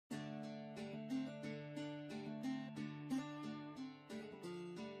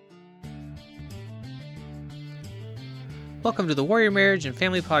Welcome to the Warrior Marriage and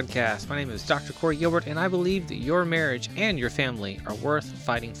Family Podcast. My name is Dr. Corey Gilbert, and I believe that your marriage and your family are worth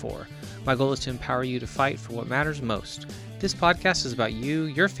fighting for. My goal is to empower you to fight for what matters most. This podcast is about you,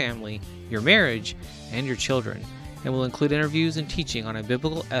 your family, your marriage, and your children, and will include interviews and teaching on a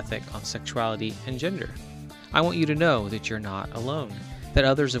biblical ethic on sexuality and gender. I want you to know that you're not alone, that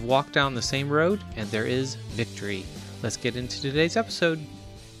others have walked down the same road, and there is victory. Let's get into today's episode.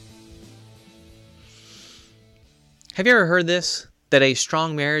 Have you ever heard this? That a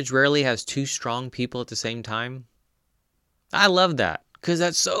strong marriage rarely has two strong people at the same time? I love that, because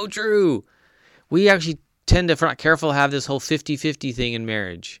that's so true. We actually tend to, if we're not careful, have this whole 50-50 thing in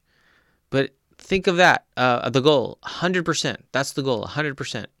marriage. But think of that, the goal, 100%. That's the goal,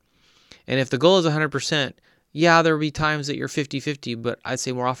 100%. And if the goal is 100%, yeah, there will be times that you're 50-50, but I'd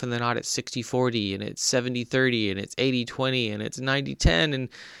say more often than not it's 60-40, and it's 70-30, and it's 80-20, and it's 90-10, and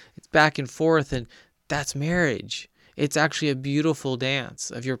it's back and forth, and that's marriage. It's actually a beautiful dance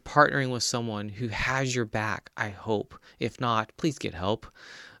of you're partnering with someone who has your back, I hope. If not, please get help.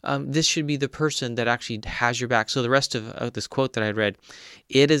 This should be the person that actually has your back. So the rest of this quote that I read,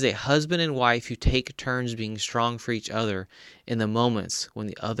 it is a husband and wife who take turns being strong for each other in the moments when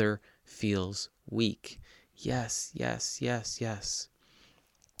the other feels weak. Yes, yes, yes, yes.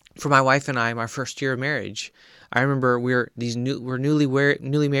 For my wife and I, my first year of marriage, I remember we're newly married,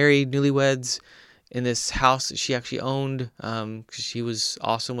 newlyweds, in this house that she actually owned, because she was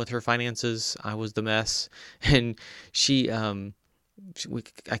awesome with her finances. I was the mess. And I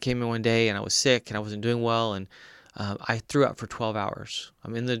came in one day and I was sick and I wasn't doing well. And I threw up for 12 hours.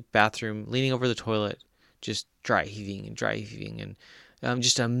 I'm in the bathroom, leaning over the toilet, just dry heaving and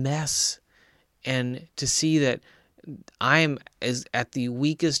just a mess. And to see that I am at the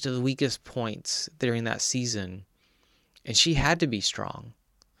weakest of the weakest points during that season, and she had to be strong.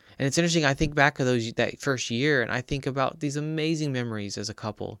 And it's interesting, I think back to that first year, and I think about these amazing memories as a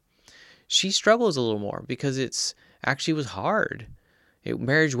couple. She struggles a little more because it's actually was hard.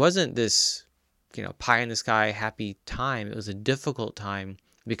 Marriage wasn't this, pie in the sky, happy time. It was a difficult time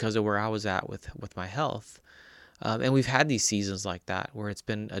because of where I was at with my health. And we've had these seasons like that where it's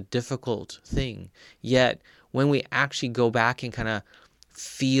been a difficult thing. Yet, when we actually go back and kind of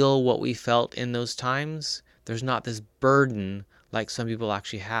feel what we felt in those times, there's not this burden like some people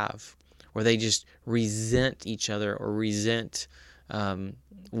actually have, where they just resent each other or resent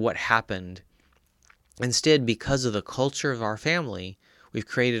what happened. Instead, because of the culture of our family, we've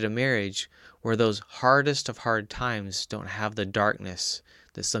created a marriage where those hardest of hard times don't have the darkness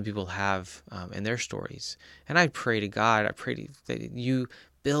that some people have in their stories. And I pray to God, that you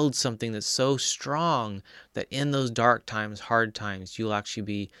build something that's so strong that in those dark times, hard times, you'll actually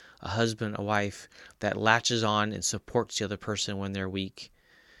be a husband, a wife that latches on and supports the other person when they're weak.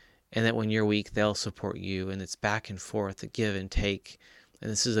 And that when you're weak, they'll support you. And it's back and forth, the give and take. And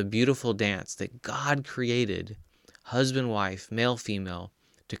this is a beautiful dance that God created, husband, wife, male, female,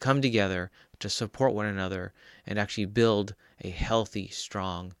 to come together, to support one another, and actually build a healthy,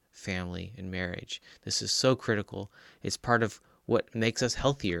 strong family and marriage. This is so critical. It's part of what makes us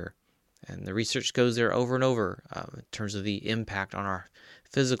healthier. And the research goes there over and over in terms of the impact on our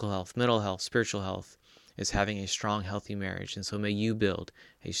physical health, mental health, spiritual health, is having a strong, healthy marriage. And so may you build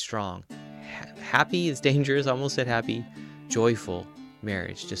a strong, happy is dangerous, I almost said happy, joyful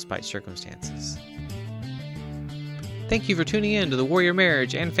marriage despite circumstances. Thank you for tuning in to the Warrior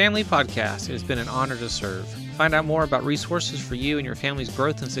Marriage and Family Podcast. It has been an honor to serve. Find out more about resources for you and your family's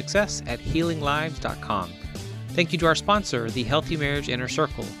growth and success at healinglives.com. Thank you to our sponsor, the Healthy Marriage Inner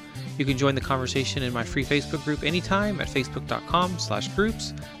Circle. You can join the conversation in my free Facebook group anytime at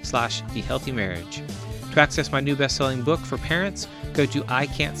facebook.com/groups/thehealthymarriage. To access my new best-selling book for parents, go to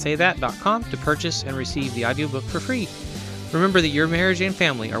ican'tsaythat.com to purchase and receive the audiobook for free. Remember that your marriage and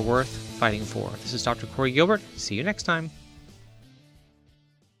family are worth fighting for. This is Dr. Corey Gilbert. See you next time.